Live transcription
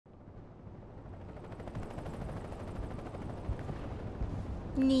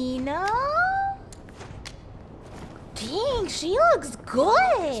Nina? Dang, she looks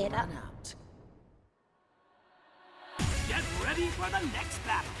good. Get ready for the next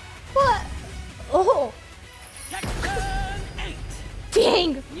battle. What? Oh. Tekken 8.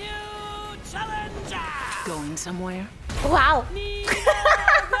 Dang. New challenger. Going somewhere? Wow. Nina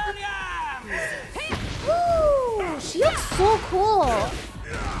Williams. Ooh, she looks so cool.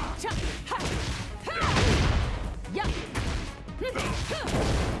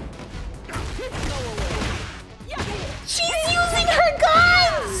 She's using her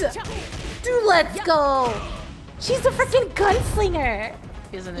guns! Dude, let's go. She's a freaking gunslinger.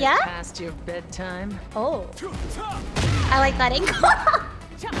 Isn't it Yeah? past your bedtime? Oh. I like that angle.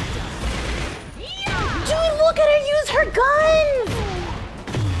 Dude, look at her use her guns!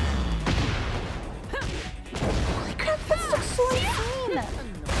 Holy crap, this looks so insane.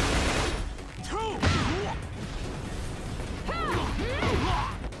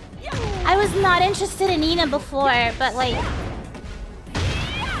 I was not interested in Nina before, but like...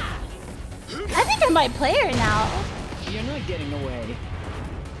 I think I might play her now. You're not getting away.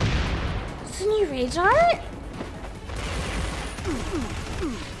 It's a new rage art?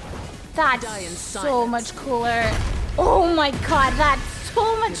 That's so much cooler. Oh my god, that's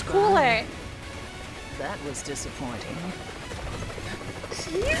so much cooler. That was disappointing.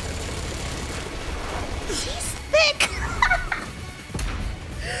 She's thick.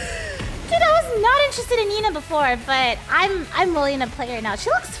 Dude, I was not interested in Nina before, but I'm willing to play her now. She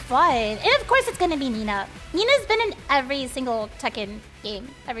looks fun. And of course it's gonna be Nina. Nina's been in every single Tekken game.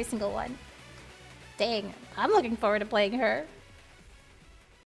 Every single one. Dang, I'm looking forward to playing her.